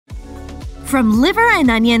From liver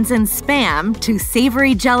and onions and Spam to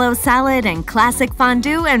savory Jell-O salad and classic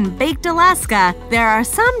fondue and baked Alaska, there are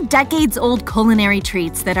some decades-old culinary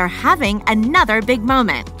treats that are having another big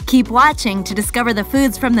moment. Keep watching to discover the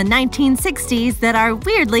foods from the 1960s that are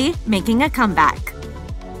weirdly making a comeback.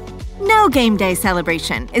 No game day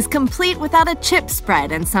celebration is complete without a chip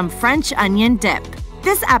spread and some French onion dip.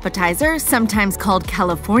 This appetizer, sometimes called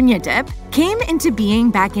California dip, came into being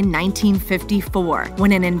back in 1954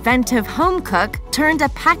 when an inventive home cook turned a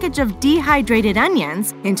package of dehydrated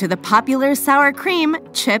onions into the popular sour cream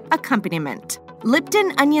chip accompaniment.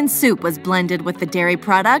 Lipton onion soup was blended with the dairy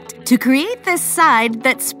product to create this side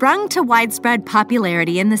that sprung to widespread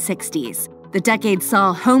popularity in the 60s. The decade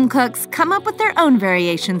saw home cooks come up with their own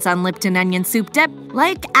variations on Lipton onion soup dip,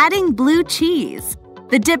 like adding blue cheese.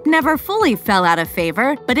 The dip never fully fell out of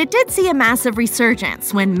favor, but it did see a massive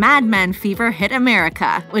resurgence when Mad Men fever hit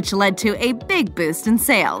America, which led to a big boost in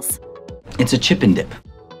sales. It's a chip and dip.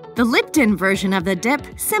 The Lipton version of the dip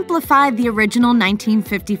simplified the original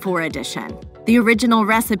 1954 edition. The original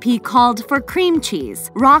recipe called for cream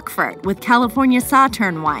cheese, Roquefort with California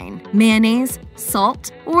Sauterne wine, mayonnaise,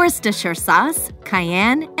 salt, Worcestershire sauce,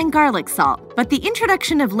 cayenne, and garlic salt. But the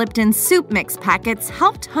introduction of Lipton's soup mix packets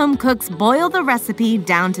helped home cooks boil the recipe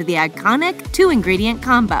down to the iconic two-ingredient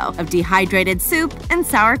combo of dehydrated soup and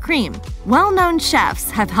sour cream. Well-known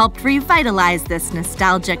chefs have helped revitalize this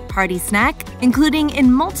nostalgic party snack, including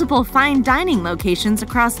in multiple fine dining locations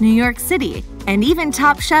across New York City. And even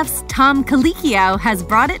top chef Tom Colicchio has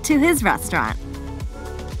brought it to his restaurant.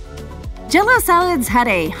 Jell-O salads had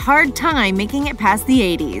a hard time making it past the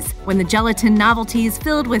 80s, when the gelatin novelties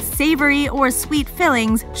filled with savory or sweet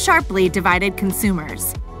fillings sharply divided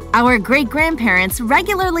consumers. Our great-grandparents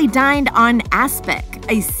regularly dined on aspic,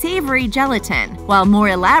 a savory gelatin, while more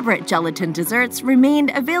elaborate gelatin desserts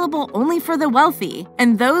remained available only for the wealthy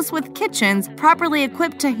and those with kitchens properly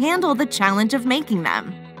equipped to handle the challenge of making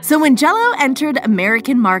them. So when Jell-O entered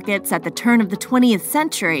American markets at the turn of the 20th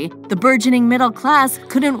century, the burgeoning middle class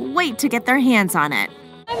couldn't wait to get their hands on it.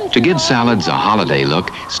 To give salads a holiday look,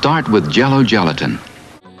 start with Jell-O gelatin.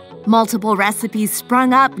 Multiple recipes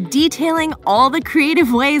sprung up, detailing all the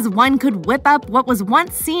creative ways one could whip up what was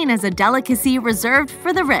once seen as a delicacy reserved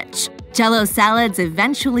for the rich. Jell-O salads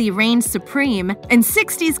eventually reigned supreme, and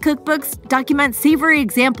 60s cookbooks document savory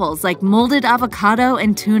examples like molded avocado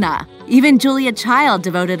and tuna. Even Julia Child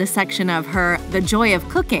devoted a section of her The Joy of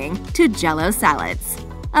Cooking to Jell-O salads.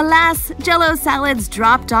 Alas, Jell-O salads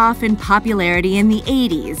dropped off in popularity in the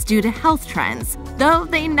 80s due to health trends, though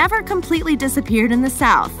they never completely disappeared in the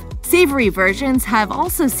South. Savory versions have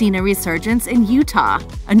also seen a resurgence in Utah.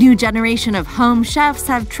 A new generation of home chefs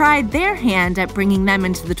have tried their hand at bringing them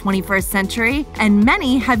into the 21st century, and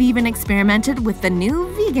many have even experimented with the new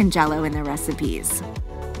vegan Jell-O in their recipes.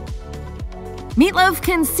 Meatloaf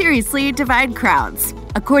can seriously divide crowds.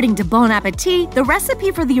 According to Bon Appetit, the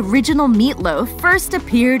recipe for the original meatloaf first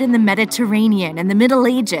appeared in the Mediterranean in the Middle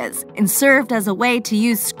Ages and served as a way to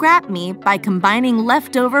use scrap meat by combining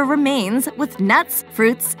leftover remains with nuts,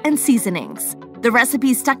 fruits, and seasonings. The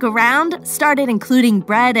recipe stuck around, started including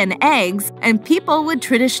bread and eggs, and people would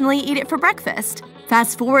traditionally eat it for breakfast.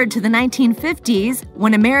 Fast forward to the 1950s,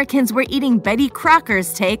 when Americans were eating Betty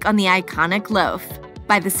Crocker's take on the iconic loaf.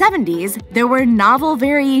 By the 70s, there were novel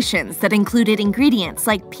variations that included ingredients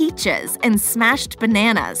like peaches and smashed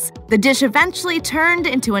bananas. The dish eventually turned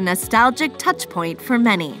into a nostalgic touchpoint for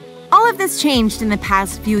many. All of this changed in the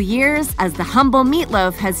past few years as the humble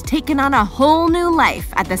meatloaf has taken on a whole new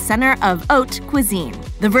life at the center of haute cuisine.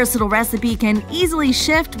 The versatile recipe can easily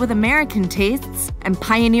shift with American tastes, and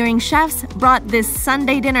pioneering chefs brought this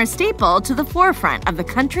Sunday dinner staple to the forefront of the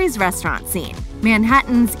country's restaurant scene.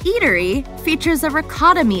 Manhattan's Eatery features a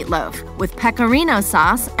ricotta meatloaf with pecorino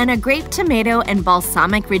sauce and a grape tomato and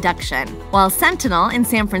balsamic reduction, while Sentinel in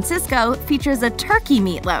San Francisco features a turkey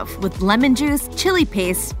meatloaf with lemon juice, chili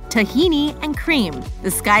paste, tahini, and cream.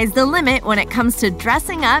 The sky's the limit when it comes to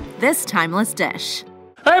dressing up this timeless dish.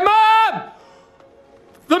 Hey, Mom!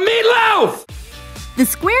 The meatloaf! The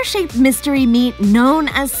square-shaped mystery meat known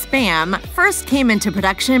as Spam first came into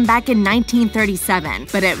production back in 1937,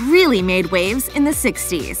 but it really made waves in the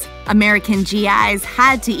 60s. American GIs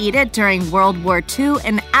had to eat it during World War II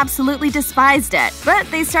and absolutely despised it, but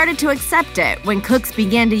they started to accept it when cooks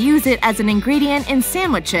began to use it as an ingredient in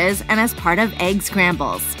sandwiches and as part of egg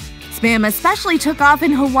scrambles. Spam especially took off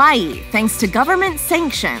in Hawaii thanks to government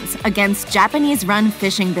sanctions against Japanese-run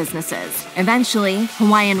fishing businesses. Eventually,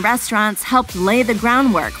 Hawaiian restaurants helped lay the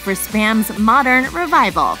groundwork for Spam's modern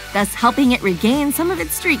revival, thus helping it regain some of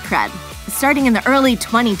its street cred. starting in the early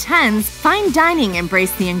 2010s, fine dining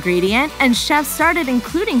embraced the ingredient and chefs started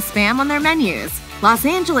including Spam on their menus. Los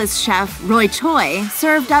Angeles chef Roy Choi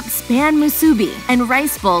served up Spam musubi and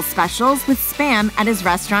rice bowl specials with Spam at his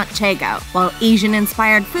restaurant Chago, while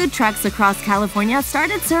Asian-inspired food trucks across California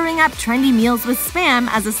started serving up trendy meals with Spam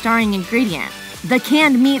as a starring ingredient. The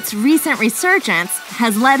canned meat's recent resurgence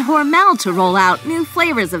has led Hormel to roll out new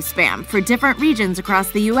flavors of Spam for different regions across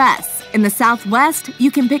the U.S. In the Southwest, you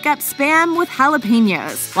can pick up Spam with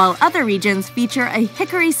jalapenos, while other regions feature a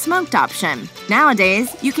hickory smoked option.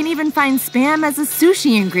 Nowadays, you can even find Spam as a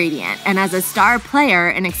sushi ingredient and as a star player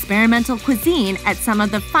in experimental cuisine at some of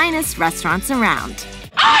the finest restaurants around.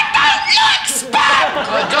 I don't like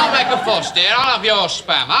Spam! Don't make a fuss, dear. I'll have your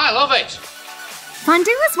Spam. I love it.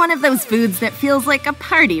 Fondue is one of those foods that feels like a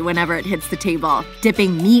party whenever it hits the table.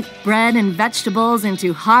 Dipping meat, bread, and vegetables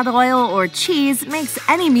into hot oil or cheese makes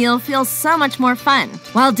any meal feel so much more fun,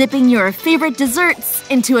 while dipping your favorite desserts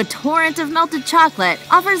into a torrent of melted chocolate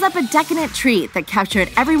offers up a decadent treat that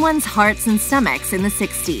captured everyone's hearts and stomachs in the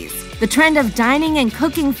 60s. The trend of dining and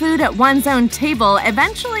cooking food at one's own table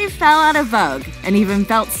eventually fell out of vogue and even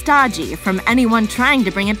felt stodgy from anyone trying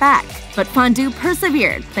to bring it back. But fondue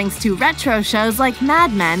persevered thanks to retro shows like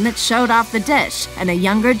Mad Men that showed off the dish, and a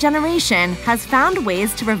younger generation has found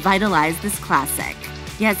ways to revitalize this classic.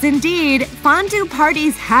 Yes, indeed, fondue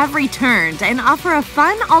parties have returned and offer a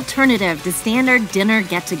fun alternative to standard dinner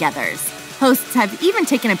get-togethers. Hosts have even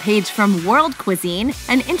taken a page from world cuisine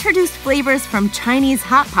and introduced flavors from Chinese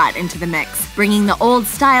hot pot into the mix, bringing the old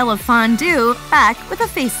style of fondue back with a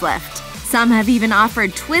facelift. Some have even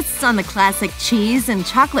offered twists on the classic cheese and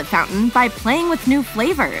chocolate fountain by playing with new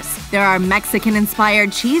flavors. There are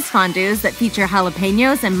Mexican-inspired cheese fondues that feature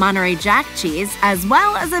jalapenos and Monterey Jack cheese, as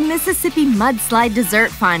well as a Mississippi mudslide dessert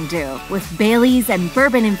fondue with Bailey's and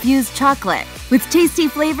bourbon-infused chocolate. With tasty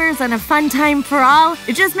flavors and a fun time for all,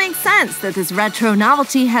 it just makes sense that this retro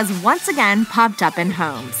novelty has once again popped up in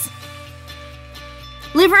homes.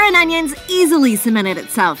 Liver and onions easily cemented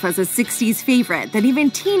itself as a 60s favorite that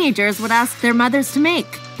even teenagers would ask their mothers to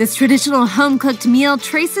make. This traditional home-cooked meal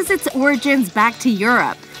traces its origins back to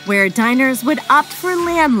Europe, where diners would opt for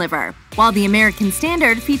lamb liver, while the American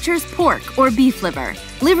standard features pork or beef liver.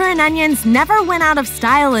 Liver and onions never went out of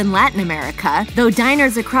style in Latin America, though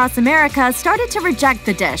diners across America started to reject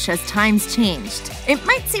the dish as times changed. It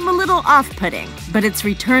might seem a little off-putting, but its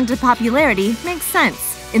return to popularity makes sense.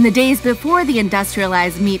 In the days before the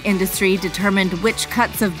industrialized meat industry determined which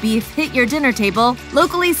cuts of beef hit your dinner table,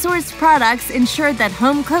 locally sourced products ensured that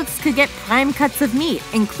home cooks could get prime cuts of meat,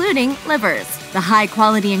 including livers. The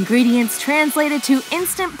high-quality ingredients translated to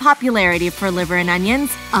instant popularity for liver and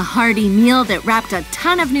onions, a hearty meal that wrapped a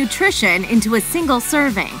ton of nutrition into a single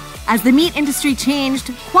serving. As the meat industry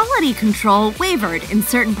changed, quality control wavered in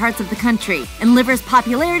certain parts of the country, and liver's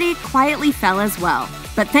popularity quietly fell as well.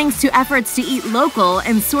 But thanks to efforts to eat local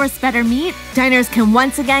and source better meat, diners can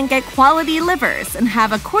once again get quality livers and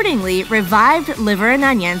have accordingly revived liver and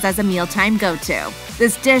onions as a mealtime go-to.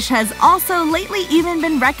 This dish has also lately even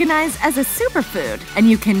been recognized as a superfood, and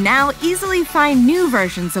you can now easily find new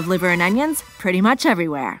versions of liver and onions pretty much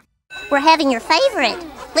everywhere. We're having your favorite,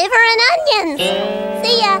 liver and onions.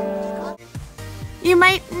 See ya. You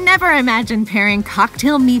might never imagine pairing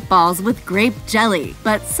cocktail meatballs with grape jelly,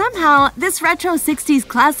 but somehow this retro 60s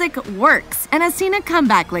classic works and has seen a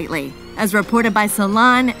comeback lately. As reported by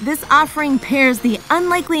Salon, this offering pairs the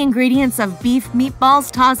unlikely ingredients of beef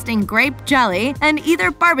meatballs tossed in grape jelly and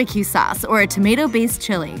either barbecue sauce or a tomato-based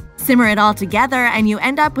chili. Simmer it all together and you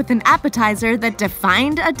end up with an appetizer that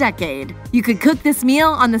defined a decade. You could cook this meal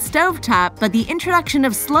on the stovetop, but the introduction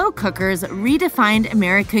of slow cookers redefined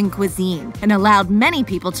American cuisine and allowed many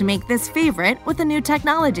people to make this favorite with a new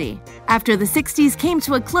technology. After the 60s came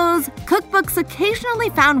to a close, cookbooks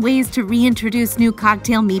occasionally found ways to reintroduce new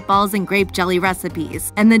cocktail meatballs and grape jelly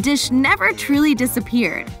recipes, and the dish never truly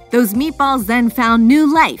disappeared. Those meatballs then found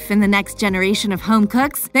new life in the next generation of home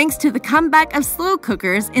cooks thanks to the comeback of slow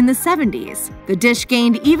cookers in the 70s. The dish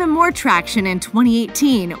gained even more traction in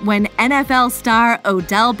 2018 when NFL star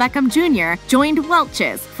Odell Beckham Jr. joined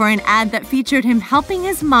Welch's for an ad that featured him helping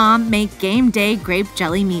his mom make game day grape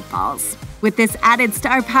jelly meatballs. With this added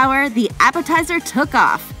star power, the appetizer took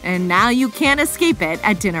off, and now you can't escape it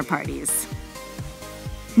at dinner parties.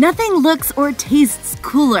 Nothing looks or tastes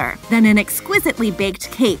cooler than an exquisitely baked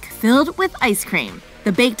cake filled with ice cream.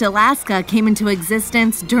 The baked Alaska came into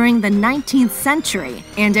existence during the 19th century,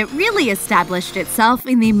 and it really established itself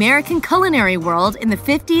in the American culinary world in the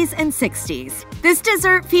 50s and 60s. This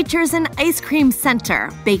dessert features an ice cream center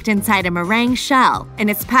baked inside a meringue shell, and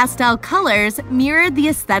its pastel colors mirrored the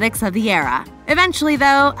aesthetics of the era. Eventually,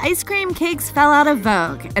 though, ice cream cakes fell out of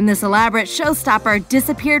vogue, and this elaborate showstopper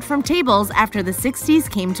disappeared from tables after the 60s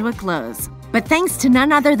came to a close. But thanks to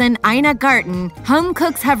none other than Ina Garten, home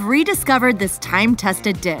cooks have rediscovered this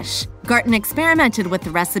time-tested dish. Garten experimented with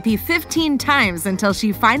the recipe 15 times until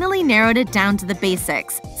she finally narrowed it down to the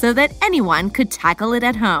basics so that anyone could tackle it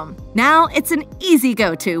at home. Now it's an easy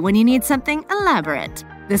go-to when you need something elaborate.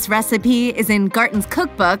 This recipe is in Garten's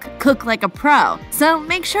cookbook, Cook Like a Pro, so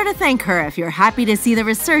make sure to thank her if you're happy to see the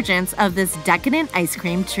resurgence of this decadent ice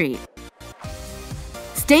cream treat.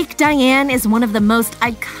 Steak Diane is one of the most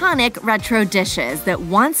iconic retro dishes that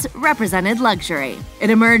once represented luxury. It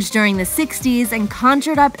emerged during the 60s and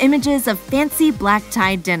conjured up images of fancy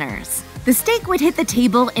black-tie dinners. The steak would hit the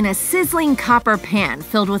table in a sizzling copper pan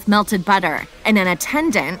filled with melted butter, and an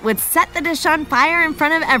attendant would set the dish on fire in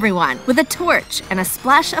front of everyone with a torch and a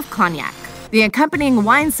splash of cognac. The accompanying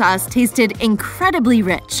wine sauce tasted incredibly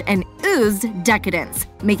rich and oozed decadence,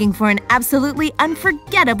 making for an absolutely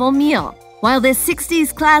unforgettable meal. While this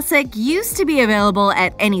 60s classic used to be available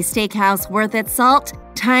at any steakhouse worth its salt,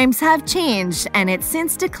 times have changed and it's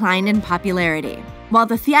since declined in popularity. While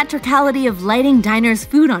the theatricality of lighting diners'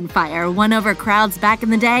 food on fire won over crowds back in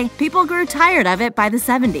the day, people grew tired of it by the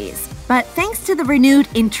 70s. But thanks to the renewed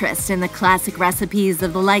interest in the classic recipes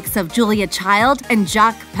of the likes of Julia Child and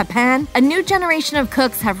Jacques Pepin, a new generation of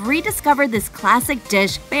cooks have rediscovered this classic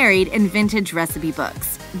dish buried in vintage recipe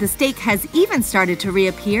books. The steak has even started to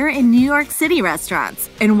reappear in New York City restaurants.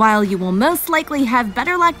 And while you will most likely have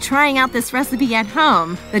better luck trying out this recipe at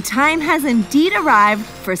home, the time has indeed arrived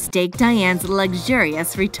for Steak Diane's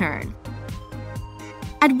luxurious return.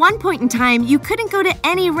 At one point in time, you couldn't go to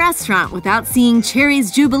any restaurant without seeing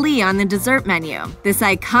Cherry's Jubilee on the dessert menu. This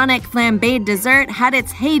iconic flambéed dessert had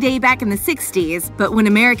its heyday back in the 60s, but when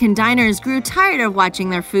American diners grew tired of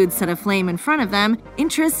watching their food set aflame in front of them,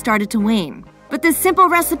 interest started to wane. But this simple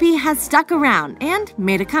recipe has stuck around and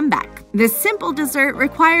made a comeback. This simple dessert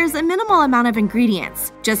requires a minimal amount of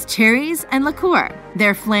ingredients, just cherries and liqueur.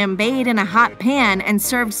 They're flambéed in a hot pan and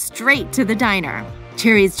served straight to the diner.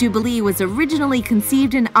 Cherry's Jubilee was originally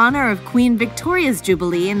conceived in honor of Queen Victoria's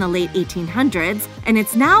Jubilee in the late 1800s, and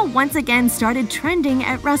it's now once again started trending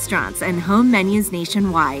at restaurants and home menus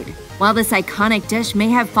nationwide. While this iconic dish may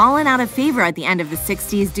have fallen out of favor at the end of the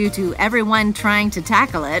 60s due to everyone trying to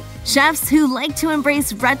tackle it, chefs who like to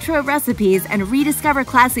embrace retro recipes and rediscover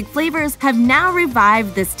classic flavors have now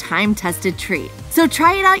revived this time-tested treat. So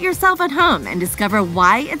try it out yourself at home and discover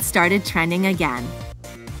why it started trending again.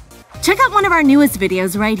 Check out one of our newest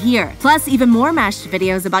videos right here. Plus, even more mashed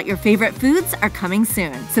videos about your favorite foods are coming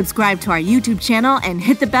soon. Subscribe to our YouTube channel and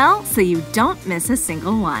hit the bell so you don't miss a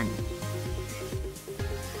single one.